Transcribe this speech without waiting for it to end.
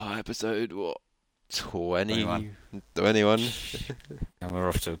episode, what, 20? 21. 21? And we're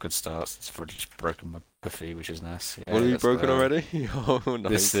off to a good start. It's already just broken my puffy, which is nice. What Yeah, have you that's broken the already? Oh,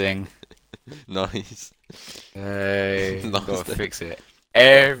 this nice. thing. Nice. Hey, gotta Last, fix it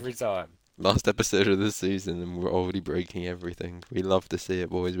every time. last episode of the season, and we're already breaking everything. We love to see it,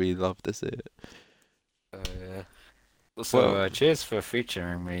 boys. We love to see it. Yeah. Also, Well, cheers for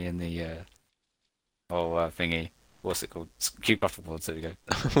featuring me in the thingy. What's it called? Cubecast Awards. There we go.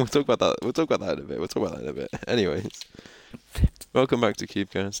 we'll talk about that. We'll talk about that in a bit. We'll talk about that in a bit. Anyways, welcome back to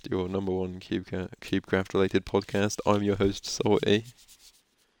Cubecast, your number one Cubecraft related podcast. I'm your host, Salty.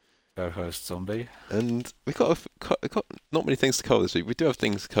 Co-host Zombie. And we got not many things to cover this week. We do have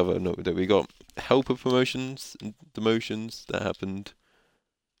things to cover. No, we got helper promotions and demotions that happened.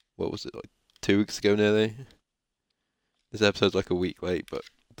 What was it, like 2 weeks ago nearly? This episode's like a week late, but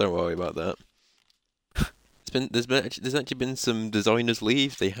don't worry about that. There's actually been some designers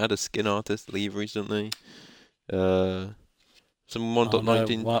leave. They had a skin artist leave recently. Some Oh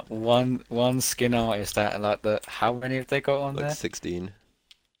no, 1.19, one skin artist out of like the how many have they got on like there? 16.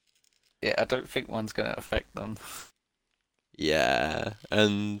 Yeah, I don't think one's gonna affect them. Yeah,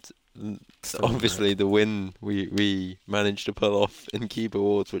 and Still obviously the win we managed to pull off in Keep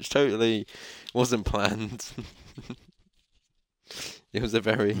Awards, which totally wasn't planned. It was a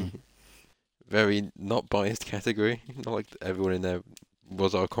very, very not biased category. Not like everyone in there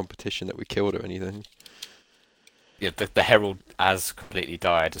was our competition that we killed or anything. Yeah, the Herald has completely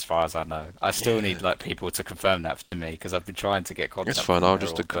died, as far as I know. I still Yeah, need like people to confirm that for me because I've been trying to get it's contact fine. from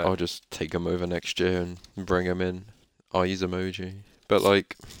Herald, I'll but just take them over next year and bring them in. I'll use emoji. But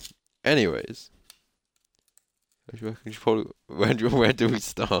like, anyways, where do we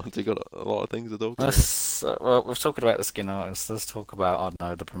start? We got a lot of things to talk about. well, we've talked about the skin artists. Let's talk about I don't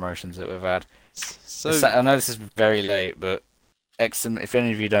know the promotions that we've had. So I know this is very late, but if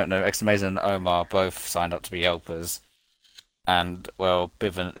any of you don't know, X Amazing and Omar both signed up to be helpers. And well,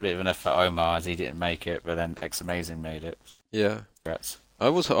 bit of an effort for Omar as he didn't make it, but then X Amazing made it. yeah. Congrats. I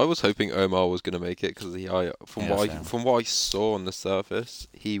was hoping Omar was gonna make it because Yeah, same. from what I saw on the surface,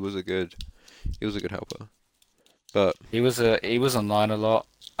 he was a good helper. But He was online a lot.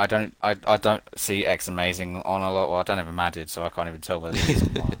 I don't see X Amazing on a lot. Well, I don't have him added, so I can't even tell whether he's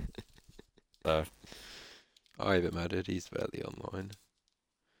online. So I haven't mattered. He's barely online.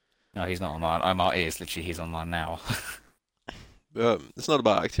 no, he's not online. Omar is literally he's online now. But it's not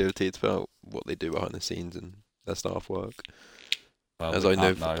about activity. It's about what they do behind the scenes and their staff work. Well, As we I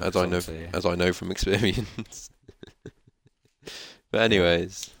know, can't know as because I know, obviously. as I know from experience. But Yeah.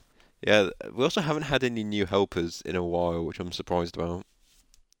 anyways, yeah, we also haven't had any new helpers in a while, which I'm surprised about.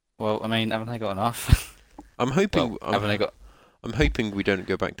 Well, I mean, haven't they got enough? I'm hoping, Well, haven't they got? I'm hoping we don't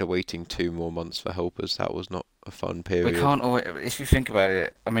go back to waiting 2 more months for helpers. That was not a fun We period. can't always. If you think about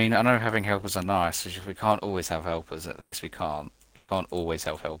it, I mean, I know having helpers are nice. But if we can't always have helpers. At least we can't. Can't always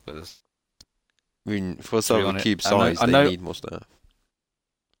have helpers. I mean, for To be such a honest, cube size, I they know. need more staff.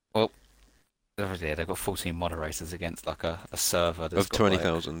 Well, yeah, they've got 14 moderators against like a server that's Of got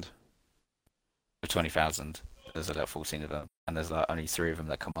like 20,000. 20,000. There's like 14 of them, and there's like only three of them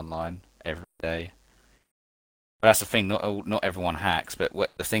that come online every day. But that's the thing. Not everyone hacks. But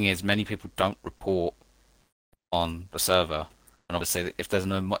the thing is, many people don't report on the server. And obviously, if there's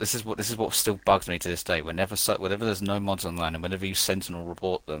no this is what still bugs me to this day. Whenever there's no mods online, and whenever you Sentinel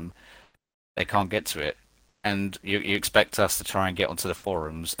report them, they can't get to it. And you expect us to try and get onto the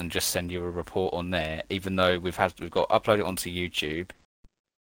forums and just send you a report on there, even though we've got uploaded onto YouTube.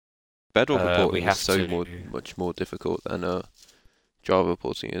 Bedrock We reporting is have so to. much more difficult than Java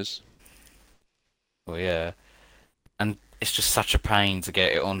reporting is. Well, yeah. And it's just such a pain to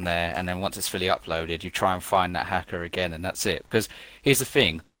get it on there, and then once it's fully uploaded, you try and find that hacker again, and that's it. Because here's the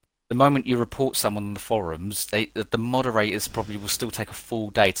thing: the moment you report someone on the forums, the moderators probably will still take a full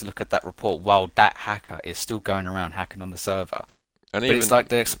day to look at that report while that hacker is still going around hacking on the server. And But it's even like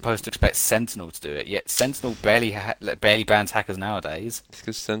they're supposed to expect Sentinel to do it, yet Sentinel barely bans hackers nowadays. it's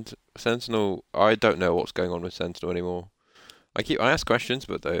because Sentinel, I don't know what's going on with Sentinel anymore. I ask questions,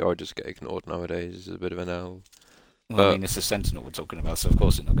 but I just get ignored nowadays. It's a bit of an L. Well, I But mean, it's a Sentinel we're talking about, so of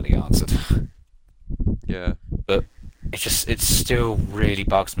course it's not going to get answered. yeah, But it still really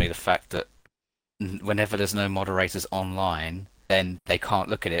bugs me the fact that whenever there's no moderators online, then they can't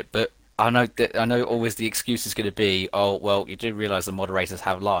look at it. But I know always the excuse is going to be, oh well, you do realize the moderators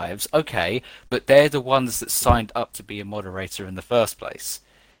have lives, okay, but they're the ones that signed up to be a moderator in the first place.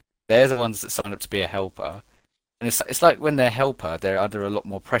 They're the ones that signed up to be a helper. And it's like when they're helper, they're under a lot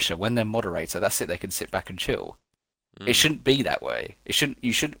more pressure. When they're moderator, that's it. They can sit back and chill. It mm, shouldn't be that way. You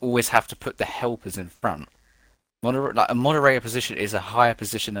shouldn't always have to put the helpers in front. Like a moderator position is a higher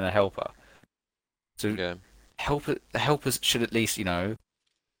position than a helper. So Yeah. the helpers should at least,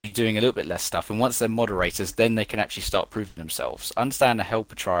 be doing a little bit less stuff. And once they're moderators, then they can actually start proving themselves. I understand a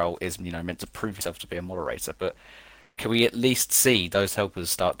helper trial is, meant to prove yourself to be a moderator, but can we at least see those helpers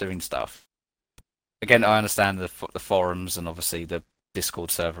start doing stuff? Again, I understand the forums and obviously the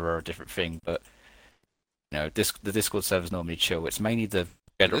Discord server are a different thing, but the Discord server is normally chill. It's mainly the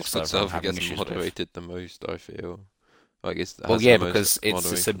The Bedrock Discord server I'm server having gets issues with. moderated the most, I feel. Like it Well, has the yeah, most because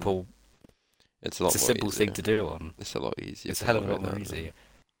it's a moderation. simple, It's a it's lot a more simple thing easier. to do on. It's a lot easier It's a to hell of a lot moderate more that though. easy.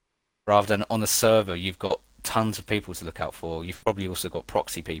 Rather than on a server, you've got tons of people to look out for. You've probably also got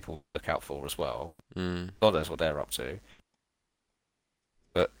proxy people to look out for as well. Mm. God knows what they're up to.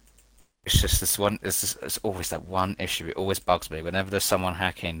 But it's just this one. It's always that one issue. It always bugs me. Whenever there's someone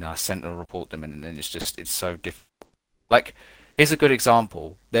hacking, I send to report them, and then it's so difficult. Like, here's a good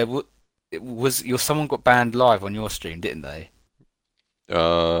example. It was your someone got banned live on your stream, didn't they?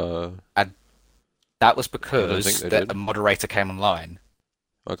 Uh, And that was I don't think because they that a did. moderator came online.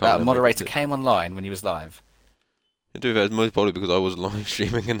 I can't That a remember if moderator they did. came online when he was live. To be fair, it's most probably because I was live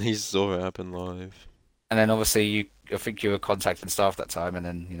streaming and he saw it happen live. And then obviously I think you were contacting staff that time, and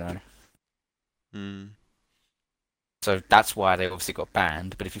then Mm. so that's why they obviously got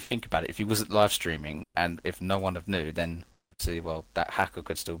banned. But if you think about it, if he wasn't live streaming and if no one had knew, then see, well, that hacker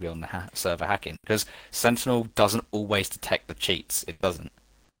could still be on the server hacking because Sentinel doesn't always detect the cheats. It doesn't.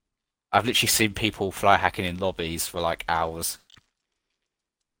 I've literally seen people fly hacking in lobbies for like hours,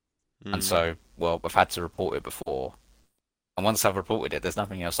 and Mm. so well, I've had to report it before. And once I've reported it, there's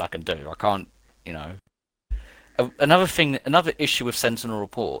nothing else I can do. I can't, you know. Another thing, another issue with Sentinel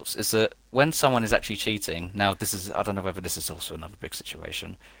reports is that when someone is actually cheating, now this is, I don't know whether this is also another big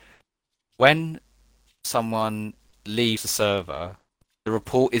situation. When someone leaves the server, the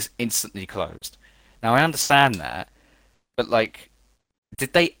report is instantly closed. Now I understand that, but like,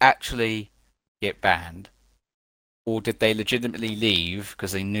 did they actually get banned, or did they legitimately leave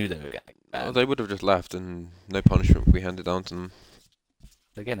because they knew they were getting Oh, banned? they would have just left and no punishment would be handed down to them.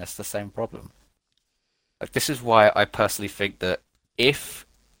 Again, that's the same problem. Like, this is why I personally think that if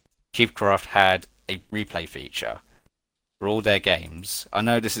Cubecraft had a replay feature for all their games, I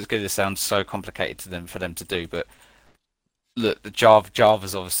know this is going to sound so complicated to them for them to do, but look, the Java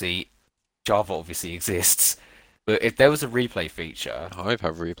obviously exists. But if there was a replay feature, I've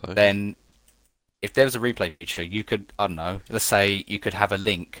have replay. then if there was a replay feature, you could, I don't know, let's say you could have a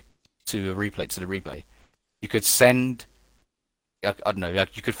link to the replay. You could send, I don't know,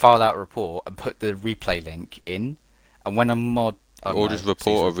 like you could file out a report and put the replay link in, and when a mod, I don't Or know, just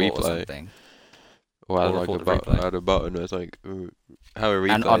sees a report a report or replay. something, Or add or like report the replay, add a button where it's like, ooh, have a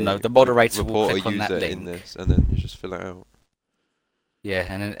and I don't know, replay, the moderator will report a click on that user in link. this, and then you just fill it out. Yeah,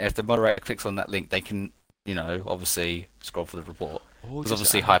 and then if the moderator clicks on that link, they can, obviously scroll for the report. Or Because just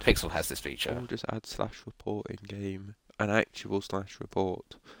obviously add, Hypixel has this feature. or just add slash report in game. An actual slash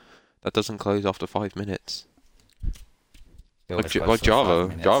report. That doesn't close after 5 minutes. It always Like closes for Java, 5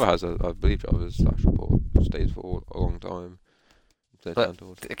 minutes. Java has I believe Java's slash report stays for a long time. They're But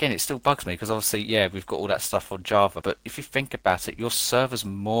handled. again, it still bugs me because obviously, yeah, we've got all that stuff on Java. But if you think about it, your server's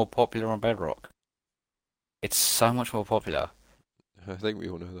more popular on Bedrock. It's so much more popular. I think we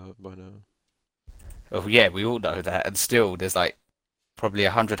all know that by now. Oh yeah, we all know that, and still there's like probably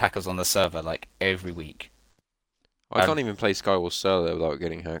 100 hackers on the server like every week. I And can't even play Skyward Solo without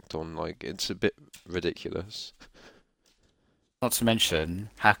getting hacked on. Like it's a bit ridiculous. not to mention,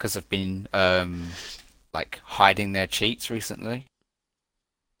 hackers have been like hiding their cheats recently.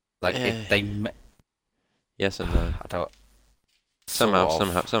 Like if Eh. they, Yes and no. I don't Some sort have, some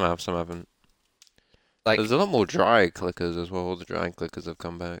have, of some have, some haven't. There's like a lot more dry clickers as well. All the dry clickers have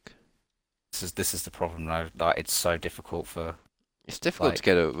come back. this is the problem though. Like it's so difficult for It's difficult to like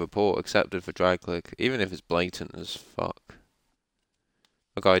get a report accepted for dry click, even if it's blatant as fuck.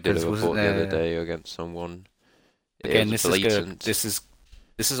 A guy did a because wasn't report the other there day against someone. It again? was blatant.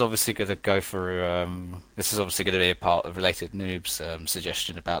 This is obviously going to go through. This is obviously going to be a part of related noobs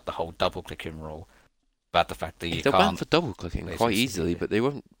suggestion about the whole double clicking rule, about the fact that you They'll ban can't for double clicking quite basically easily, see. but they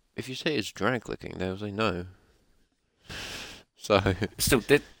won't. If you say it's drag clicking, they'll say no. So, Still,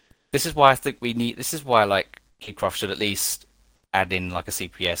 this is why I think we need. This is why like Keycraft should at least add in like a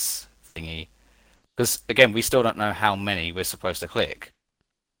CPS thingy, because again, we still don't know how many we're supposed to click,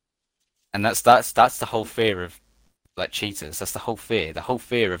 and that's the whole fear of like cheaters. That's the whole fear. The whole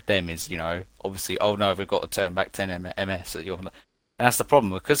fear of them is, obviously, oh no, we've got to turn back 10 MS at your. And that's the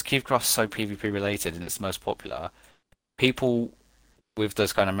problem because Cubecraft's so PvP related and it's most popular. People with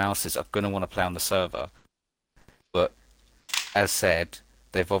those kind of mouses are going to want to play on the server. But as said,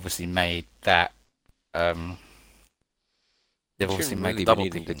 they've obviously made that. Um, they've obviously Shouldn't made the really be double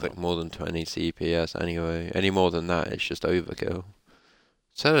needing to clicking click rule. more than 20 CPS anyway. Any more than that, it's just overkill.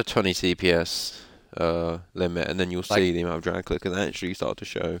 Set a 20 CPS limit, and then you'll Like see the amount of drag click and actually start to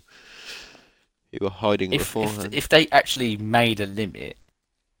show you were hiding beforehand. if they actually made a limit,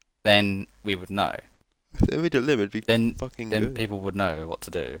 then we would know. If they made a limit, it'd be Then fucking then good. people would know what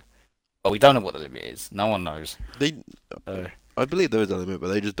to do. But we don't know what the limit is. No one knows. They, So, I believe there is a limit, but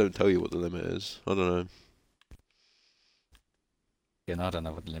they just don't tell you what the limit is. I don't know. I don't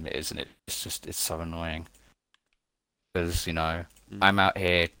know what the limit is, and it's so annoying. Because, Mm. I'm out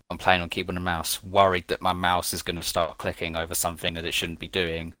here, I'm playing on keyboard and mouse, worried that my mouse is going to start clicking over something that it shouldn't be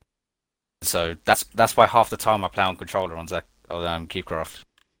doing. So that's why half the time I play on controller on Cubecraft.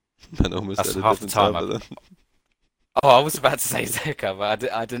 And almost That's said a half the different time server then. Oh, I was about to say Zeka,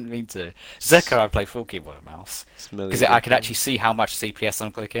 but I didn't mean to. Zeka, I play full keyboard and mouse. Smelly Because I can Zippo. actually see how much CPS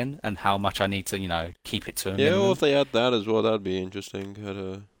I'm clicking and how much I need to, keep it to a Yeah, or if minimum. they add that as well, that'd be interesting.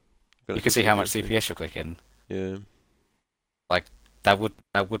 Gonna You can see see how much CPS. CPS you're clicking. Yeah. Like that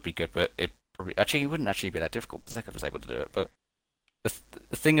would be good, but it wouldn't actually be that difficult. Zeka was able to do it, but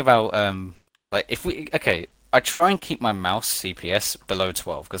the thing about like if we okay, I try and keep my mouse CPS below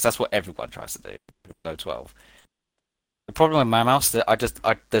 12 because that's what everyone tries to do, below 12. The problem with my mouse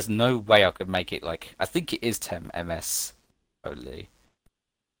that there's no way I could make it like I think it is 10 ms only,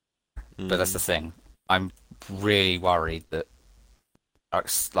 but that's the Mm. thing. I'm really worried that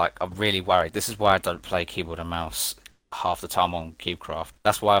I'm really worried. This is why I don't play keyboard and mouse half the time on CubeCraft.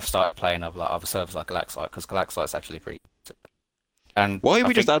 That's why I've started playing other servers like Galaxite because Galaxite's actually pretty. And Why are I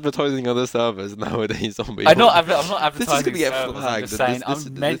we just think advertising other servers nowadays, zombie? I'm not This is advertising gonna get servers. I'm flagged, just and saying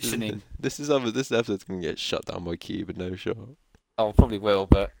I'm mentioning. this episode's gonna get shut down by Cube and no shot. Oh, probably will,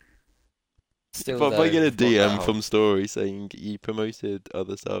 but If still I though, get a we've got that DM whole. from Story saying you promoted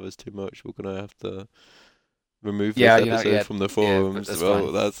other servers too much, we're gonna have to remove this Yeah, episode from the yeah, but forums. that's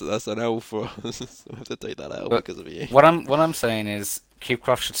Well, fine. that's an L for us. We have to take that L But because of you. what I'm saying is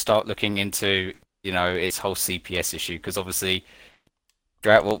CubeCraft should start looking into its whole CPS issue because obviously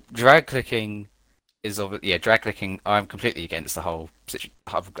drag clicking is drag clicking. I'm completely against the whole.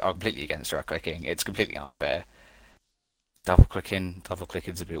 I'm completely against drag clicking. It's completely unfair. Double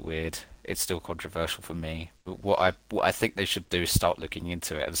clicking's a bit weird. It's still controversial for me. But what I think they should do is start looking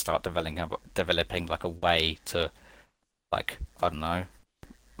into it and start developing like a way to like I don't know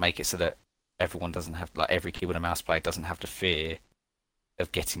make it so that everyone doesn't have like every keyboard and mouse player doesn't have to fear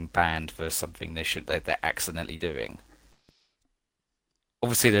of getting banned for something they're accidentally doing.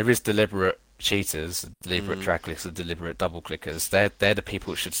 Obviously, there is deliberate cheaters, deliberate Mm. drag clickers, and deliberate double clickers. They're the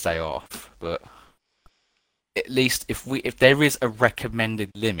people who should stay off. But at least if there is a recommended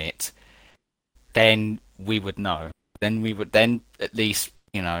limit, then we would know. Then at least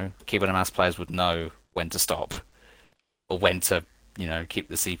keyboard and mouse players would know when to stop or when to keep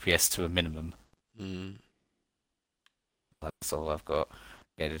the CPS to a minimum. Mm. That's all I've got.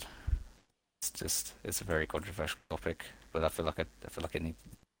 Yeah, it's a very controversial topic, but I feel like it needs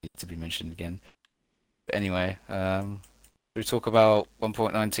to be mentioned again. But anyway, we talk about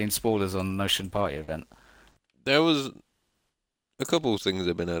 1.19 spoilers on Notion Party event. There was a couple of things that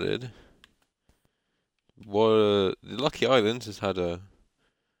have been added. The Lucky Islands has had a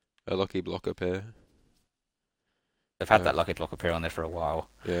lucky block appear. They've had that lucky block appear on there for a while.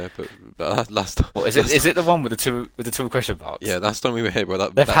 Yeah, but last time, What is it? Is it the one with the two question marks? yeah, last time we were here, bro,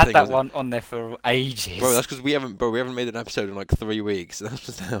 They've that had thing that was, one on there for ages. bro. That's because we haven't made an episode in like 3 weeks. That's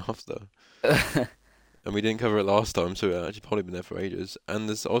just after, and we didn't cover it last time, so it's actually probably been there for ages. And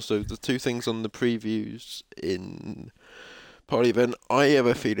there's also the two things on the previews in party event. I have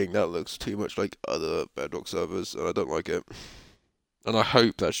a feeling that looks too much like other Bedrock servers, and I don't like it. And I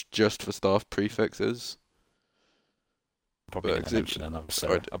hope that's just for staff prefixes. Probably going But to mention another I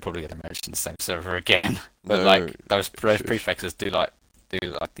server. d- I'm probably going to mention the same server again. But No, like those shush. prefixes do like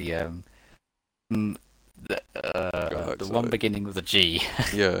mm, the one Galaxite. beginning with a G.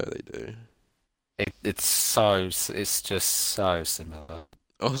 Yeah, they do. It's just so similar.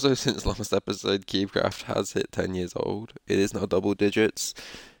 Also, since last episode, Cubecraft has hit 10 years old. It is now double digits.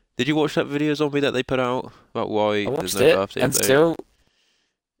 Did you watch that video zombie that they put out about why I there's watched no it birthday and update? still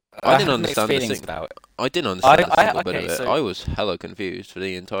I I didn't have mixed understand the feelings thing. about it. I didn't understand a single bit Okay, of it. so I was hella confused for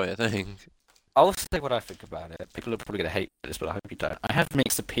the entire thing. I'll say what I think about it. People are probably going to hate this, but I hope you don't. I have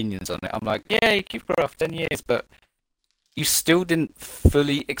mixed opinions on it. I'm like, yay, Cubecraft, 10 years, but you still didn't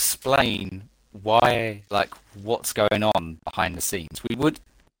fully explain why, like, what's going on behind the scenes. We would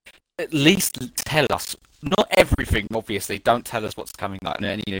at least tell us, not everything, obviously. Don't tell us what's coming, like, in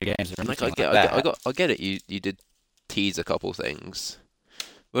any new games or Like anything like that. I get it. You did tease a couple things,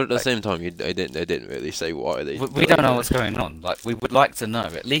 But at the Like, same time, they didn't really say why they we don't delayed know it. what's going on. Like, we would like to know.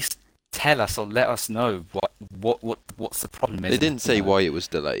 At least tell us or let us know what's the problem is, They and didn't say why it was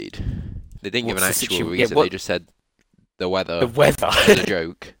delayed. They didn't give an what's the actual situation. Yeah, reason. They just said the the weather weather. as a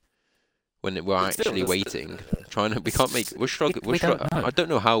joke. When we're But still, actually waiting, trying to, we can't make. We're struggling. we don't know. I don't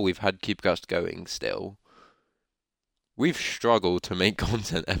know how we've had Cubecast going still. We've struggled to make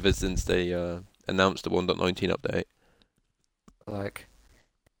content ever since they announced the 1.19 update. Like,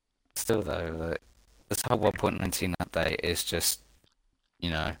 still though, like, this whole 1.19 update is just, you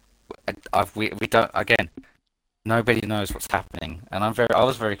know, we don't again. Nobody knows what's happening, and I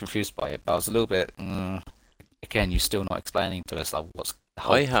was very confused by it. But I was a little bit, again, you're still not explaining to us like what's the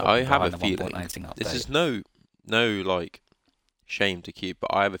whole I problem have a behind the feeling 1.19 this update. is no like shame to Cube, but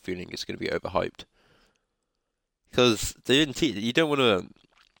I have a feeling it's going to be overhyped because they didn't. You don't want to.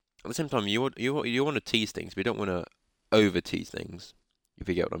 At the same time, you want to tease things, but you don't want to over tease things. If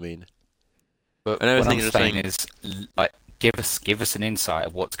you get what I mean. But And I was what I'm thinking of saying saying, is, like, give us an insight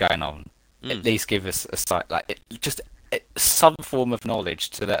of what's going on. At mm, least give us a sight, like, just some form of knowledge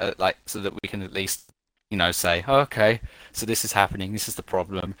to that, like, so that we can at least, say, oh, okay, so this is happening. This is the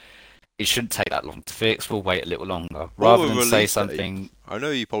problem. It shouldn't take that long to fix. We'll wait a little longer, rather or a than say release date. something. I know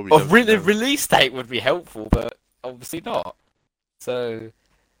you probably Or don't really, know. release date would be helpful, but obviously not. So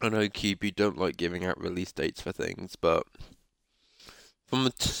I know Cube, you don't like giving out release dates for things, but from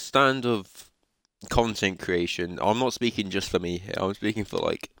the stand of content creation, I'm not speaking just for me here. I'm speaking for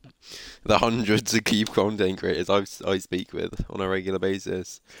like the hundreds of Cube content creators I speak with on a regular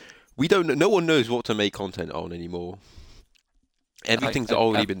basis. We don't. No one knows what to make content on anymore. I, Everything's I,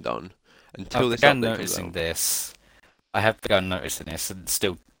 already I've, been done until I've this begun update comes noticing out. this. I have begun noticing this, and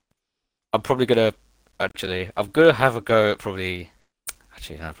still, I'm probably gonna I'm gonna have a go at probably.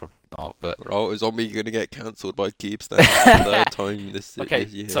 Actually, no, probably not. But Oh, is Zombie gonna get cancelled by Cubestat for the third time okay,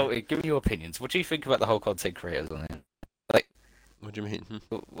 this year? so give me your opinions. What do you think about the whole content creators on it? Like, What do you mean?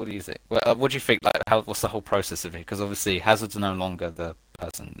 what do you think? What do you think? Like, what's the whole process of it? Because obviously, Hazard's no longer the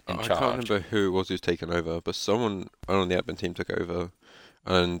person in I can't charge. remember who it was who's taken over, but someone on the admin team took over.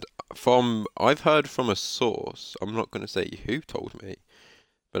 And from I've heard from a source, I'm not going to say who told me,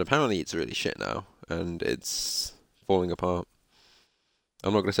 but apparently it's really shit now and it's falling apart.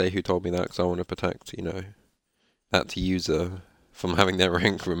 I'm not going to say who told me that because I want to protect, that user from having their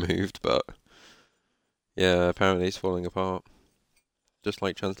rank removed. But yeah, apparently it's falling apart, just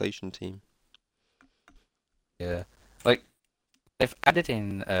like translation team. Yeah, like they've added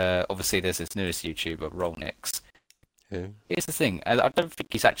in. Obviously, there's this newest YouTuber, Rolnix. Yeah. Here's the thing: I don't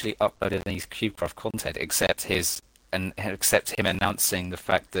think he's actually uploaded any CubeCraft content except him announcing the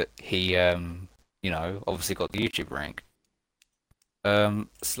fact that he, obviously got the YouTube rank.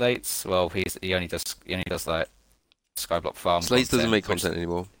 Slates, well, he only does like Skyblock Farm Slates doesn't content, make which content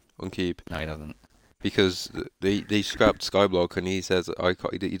anymore on Cube no, he doesn't. because they scrapped Skyblock and he says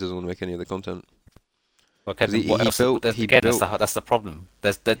he doesn't want to make any other content. Okay, Because then what else? he Again, built that's the problem.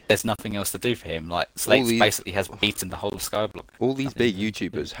 There's nothing else to do for him. Like all Slates these basically has beaten the whole of Skyblock. all these Nothing big for him to do.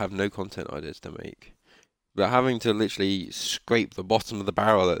 YouTubers have no content ideas to make. They're having to literally scrape the bottom of the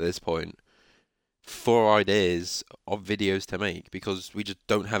barrel at this point for ideas of videos to make because we just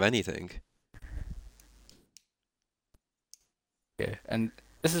don't have anything. Yeah, and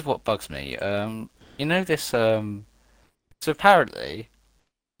this is what bugs me. This. So apparently,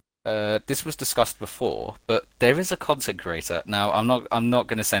 this was discussed before, but there is a content creator. Now, I'm not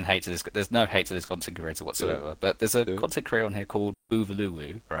going to send hate to this. There's no hate to this content creator Who? whatsoever. But there's a Who? content creator on here called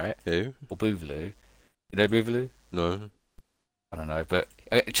Boovaloo, right? Who? Or Boovaloo. You know Boovaloo? No. I don't know, but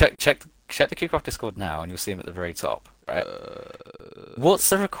check the Kickoff Discord now, and you'll see him at the very top, right? What's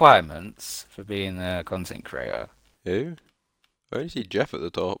the requirements for being a content creator? Who? I only see Jeff at the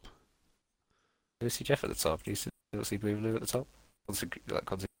top. Do you see Jeff at the top? Do you see Boovaloo at the top? Content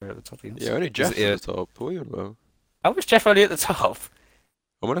creator at the top? Yeah, only Is it, Jeff's at the top. What are you on about? how was Jeff only at the top?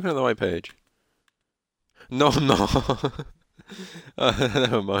 Am I looking at the right page? No, I'm not.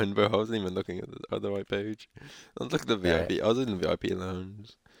 Never mind, bro. I wasn't even looking at the right page. I was looking at the Yeah. VIP. I was in the VIP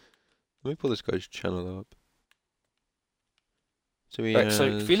lounge. Let me pull this guy's channel up. So he Right, so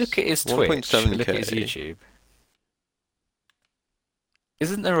if you look at his has Twitch, if you look at his 1.7k. YouTube,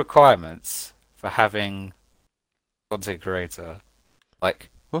 isn't there requirements for having content creator? Like,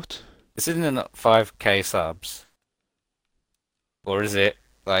 What? isn't it not 5k subs? Or is it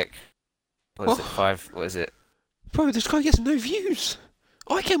like, what is it, What? 5, what is it? Bro, this guy gets no views.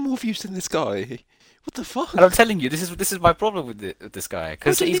 I get more views than this guy. What the And I'm fuck? telling you, this is my problem with, with this guy,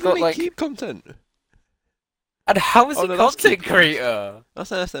 Bro, because doesn't he's even got make like, cube content. and how is Oh he no, that's content CubeCraft. creator?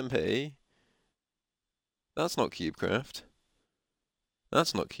 That's an SMP. That's not CubeCraft.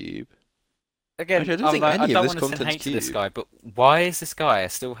 That's not Cube. Again, Actually, I don't I'm think like, I any of don't this want to send content's hate to this Cube. guy, but why is this guy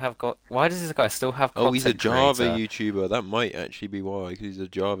still have got? Why does this guy still have Oh, he's a content Java creator? YouTuber. That might actually be why, because he's a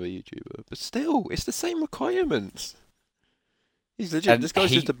Java YouTuber. But still, it's the same requirements. He's legit. And This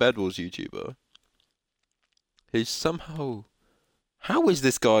guy's just a Bed Wars YouTuber. He's somehow. How is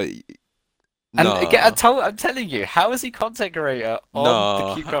this guy? again, Nah, I'm telling you, how is he content creator on the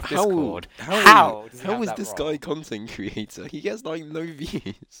nah. Cubecraft How? Discord? How? How does he How have is that this guy role? content creator? He gets like no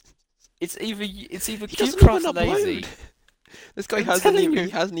views. It's either He doesn't even Cubecraft's upload. lazy. This guy I'm hasn't telling even. He you.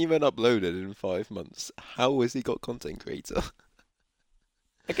 hasn't even uploaded in 5 months. How has he got content creator?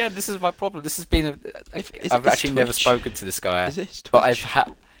 Again, this is my problem. This has been If is I've it's actually never Twitch? spoken to this guy, Is it his but I've Twitch?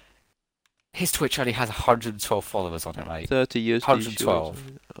 had his Twitch only has 112 followers on it, mate. 30 USD shorts. 112.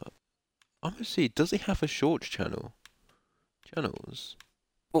 I'm gonna see. Does he have a shorts channel? Channels.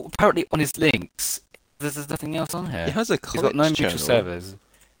 Well, apparently on his links, there's nothing else on He here. has a He's got no clips mutual channel. servers.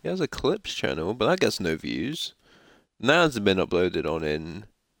 He has a clips channel, but that gets no views. Now hasn't been uploaded on in.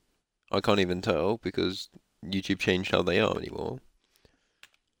 I can't even tell because YouTube changed how they are anymore.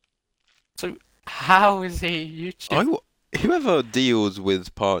 So how is he YouTube? Whoever deals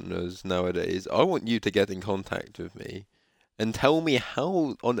with partners nowadays, I want you to get in contact with me and tell me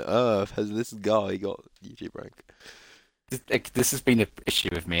how on earth has this guy got YouTube rank? This has been an issue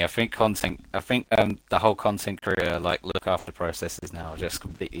with me. I think the whole content career like look after process is now just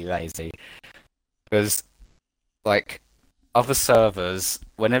completely lazy because like other servers,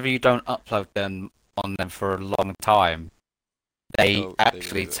 whenever you don't upload them on them for a long time, they Oh, they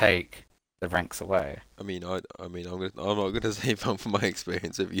actually remove it. take the ranks away. I'm not gonna say from my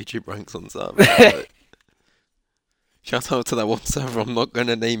experience of YouTube ranks on servers, but shout out to that one server I'm not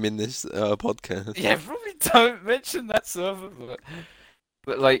gonna name in this podcast. Yeah, probably don't mention that server,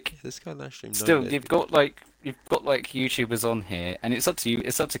 but like, Yeah, this guy live stream still, 9 days. you've got like YouTubers on here, and it's up to you.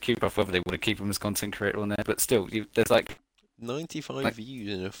 It's up to Cubecraft whether they want to keep them as content creator on there. But still, there's 95 like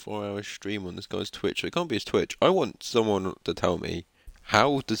views in a 4 hour stream on this guy's Twitch. It can't be his Twitch. I want someone to tell me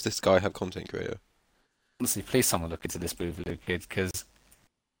how does this guy have content creator? honestly, please someone look into this Boogaloo kid because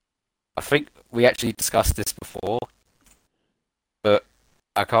I think we actually discussed this before, but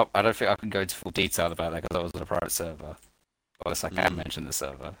I can't. I don't think I can go into full detail about that because I was on a private server. Unless I can Mm. mention the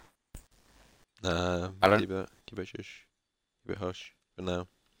server. Nah, I don't. keep it shush, keep it hush for now.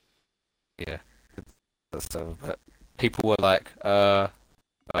 Yeah, the server. But people were like,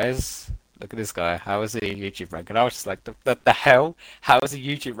 guys, look at this guy. How is he a YouTube rank? And I was just like, the hell? How is he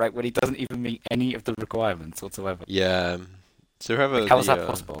YouTube rank when he doesn't even meet any of the requirements whatsoever? Yeah. So Like, how is that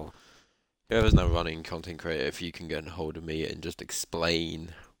possible? whoever's now running content creator, if you can get a hold of me and just explain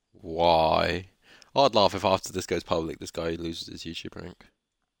why. I'd laugh if after this goes public, this guy loses his YouTube rank.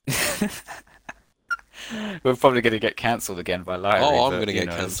 We're probably going to get cancelled again by Lyrie, Oh, I'm but gonna who get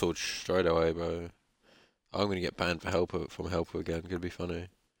knows? cancelled straight away, bro. I'm gonna get banned for helper from helper again. Gonna be funny.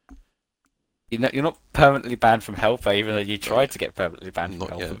 You're not permanently banned from Helper, even though you Not tried yet. to get permanently banned from Not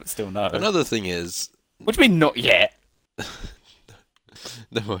Helper, yet. but still no. Another thing is, What do you mean not yet?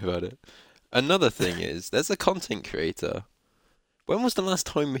 don't worry about it. Another thing is, there's a content creator. When was the last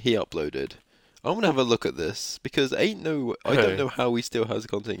time he uploaded? I'm gonna have a look at this because I don't Who? know how he still has a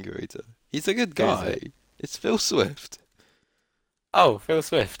content creator. He's a good Who is guy. it? It's Phil Swift. Oh, Phil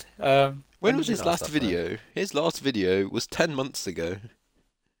Swift. When When was did he his last last upload? video? His last video was 10 months ago.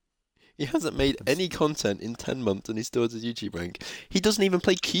 He hasn't made any content in 10 months and he still has his YouTube rank. He doesn't even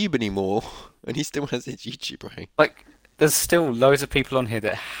play Cube anymore and he still has his YouTube rank. Like, there's still loads of people on here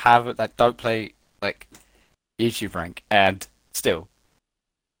that don't play like YouTube rank, and still,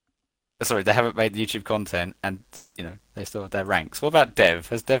 sorry, they haven't made YouTube content, and they still have their ranks. What about Dev?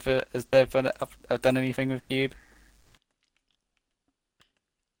 Has Dev done anything with Cube?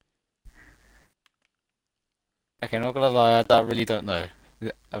 Okay, not gonna lie, I really don't know.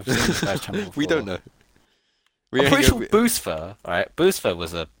 I've seen this guy's channel We don't before. know. I'm We ain't pretty sure gonna Boostfer, right? Boostfer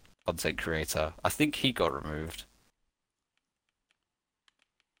was a content creator. I think he got removed.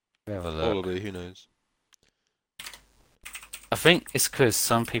 Let me have a look. Probably, who knows? I think it's because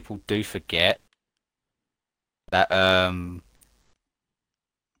some people do forget that I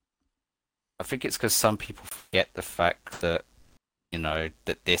think it's because some people forget the fact that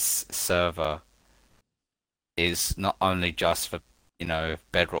that this server is not only just for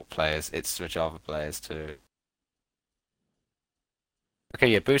Bedrock players, it's for Java players too. Okay,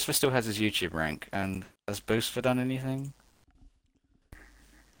 yeah, Boostfer still has his YouTube rank, and has Boostfer done anything?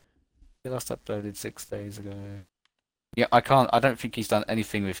 He last uploaded 6 days ago. Yeah, I don't think he's done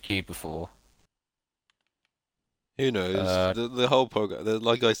anything with Cube before. Who knows? Uh, The whole program,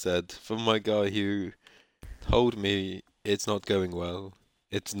 like I said, from my guy who told me it's not going well.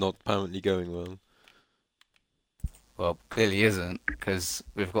 it's not apparently going well. Well, clearly isn't, because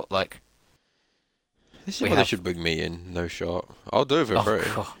we've got like This is we why they have. should bring me in, no shot. I'll do it for Oh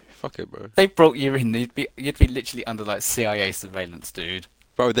free. god, Fuck it, bro. they brought you in. You'd be literally under like CIA surveillance, dude.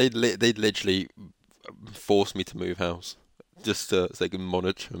 Bro, they'd literally force me to move house just so they can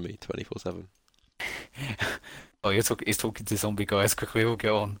monitor me 24/7. Oh, you're talking. He's talking to zombie guys. Quickly, we'll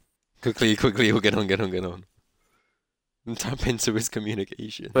get on. Quickly, quickly, we'll get on, get on, get on. And tap into his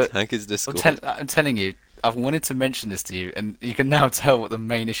communications. But Hack his Discord. I'm telling you, I've wanted to mention this to you, and you can now tell what the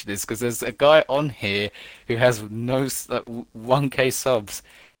main issue is because there's a guy on here who has no 1K subs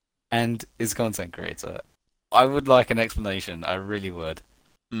and is a content creator. I would like an explanation. I really would.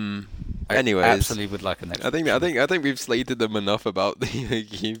 Hmm. I Anyways, absolutely would like an I think I explanation. think I think we've slated them enough about the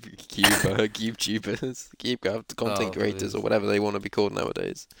cube tubers, cubecraft content Oh, creators, or whatever they want to be called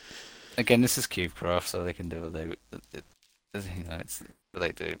nowadays. again, this is Cubecraft, so they can do what it's what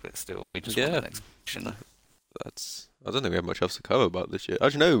they do, but still, we just want Yeah, an explanation. I don't think we have much else to cover about this year.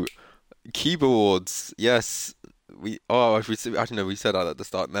 Actually, no, Cube Awards. Yes, actually no, we said that at the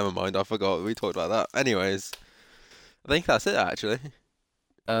start. Never mind, I forgot. We talked about that. Anyways, I think that's it actually.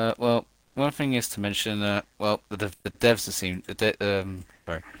 Well, one thing is to mention, well, the devs have seemed,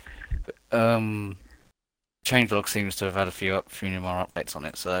 sorry, um, changelog seems to have had a few more updates on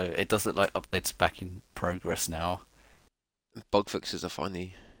it, so it does look like updates back in progress now. Bug fixes are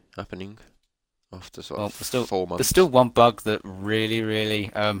finally happening after sort of Well, four there's months. still one bug that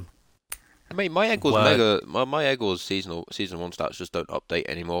really, Mate, my Eggles were mega my Eggles season one stats just don't update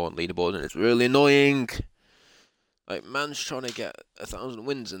anymore on leaderboard, and it's really annoying. Like man's trying to get 1,000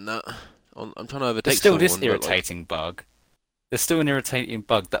 wins in that. I'm trying to there's overtake still this someone, but like, irritating bug. There's still an irritating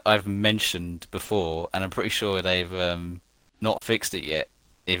bug that I've mentioned before, and I'm pretty sure they've not fixed it yet,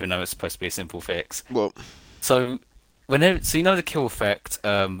 even though it's supposed to be a simple fix. well, So so you know the kill effect,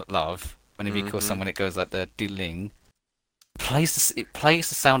 love. Whenever you kill hmm someone, it goes like the ding. It plays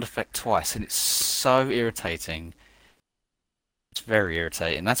the sound effect twice, and it's so irritating. It's very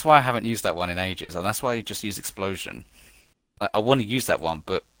irritating. That's why I haven't used that one in ages, and that's why I just use explosion. Like, I want to use that one,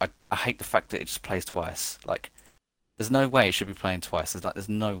 but I hate the fact that it just plays twice. Like, there's no way it should be playing twice. There's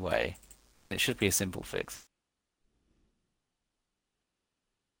no way. It should be a simple fix.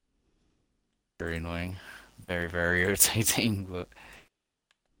 Very annoying. Very irritating, but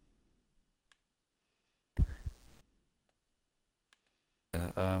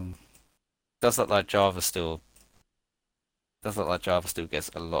um, does look like Java still gets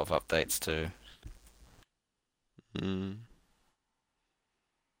a lot of updates too. mm,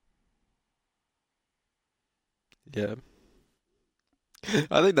 yeah.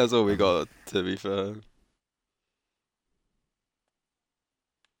 I think that's all we Um, got. To be fair,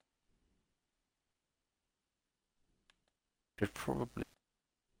 Should probably.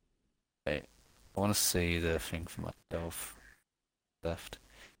 Wait, I want to see the thing for myself left.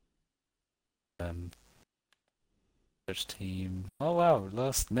 Um, search team. Oh wow,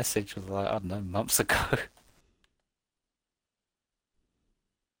 last message was like I don't know months ago,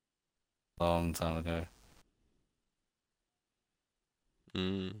 long time ago.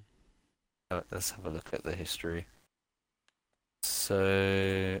 mm, Let's have a look at the history.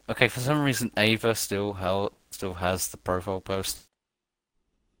 So okay, for some reason Ava still has the profile post,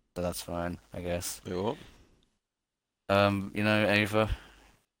 so that's fine, I guess. wait, what? You know Ava.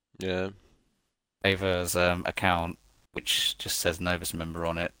 Yeah, Ava's account, which just says Novus member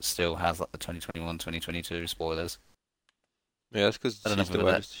on it, still has like the 2021-2022 spoilers. yeah. That's because I don't know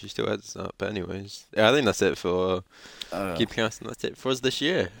whether that. she still has that. But anyways, yeah, I think that's it for Uh, Cubecast, and that's it for us this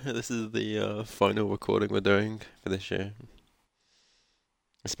year. This is the final recording we're doing for this year.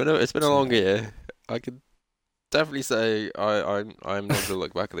 It's been a so, long year. I could definitely say I'm not gonna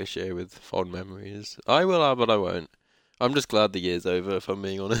look back at this year with fond memories. I will, but I won't. I'm just glad the year's over, if I'm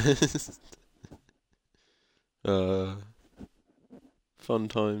being honest. uh, Fun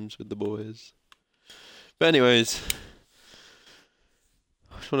times with the boys. But anyways,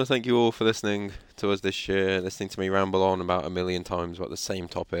 I just want to thank you all for listening to us this year, listening to me ramble on about a million times about the same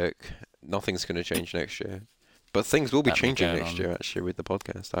topic. Nothing's gonna change next year, but things will be that me changing going next on. year. Actually, with the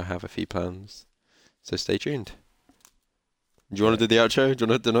podcast, I have a few plans, so stay tuned. Do you want Yeah, to do the outro? Do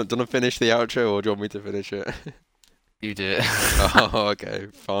you want to finish the outro, or do you want me to finish it? you do it. Oh, okay,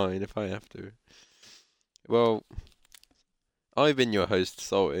 fine, if I have to. Well, I've been your host,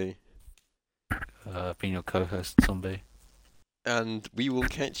 Salty, Being your co-host, zombie. and we will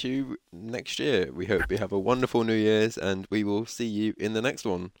catch you next year. We hope you have a wonderful New Year's, and we will see you in the next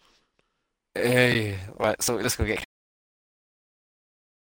one. Hey, right. So let's go get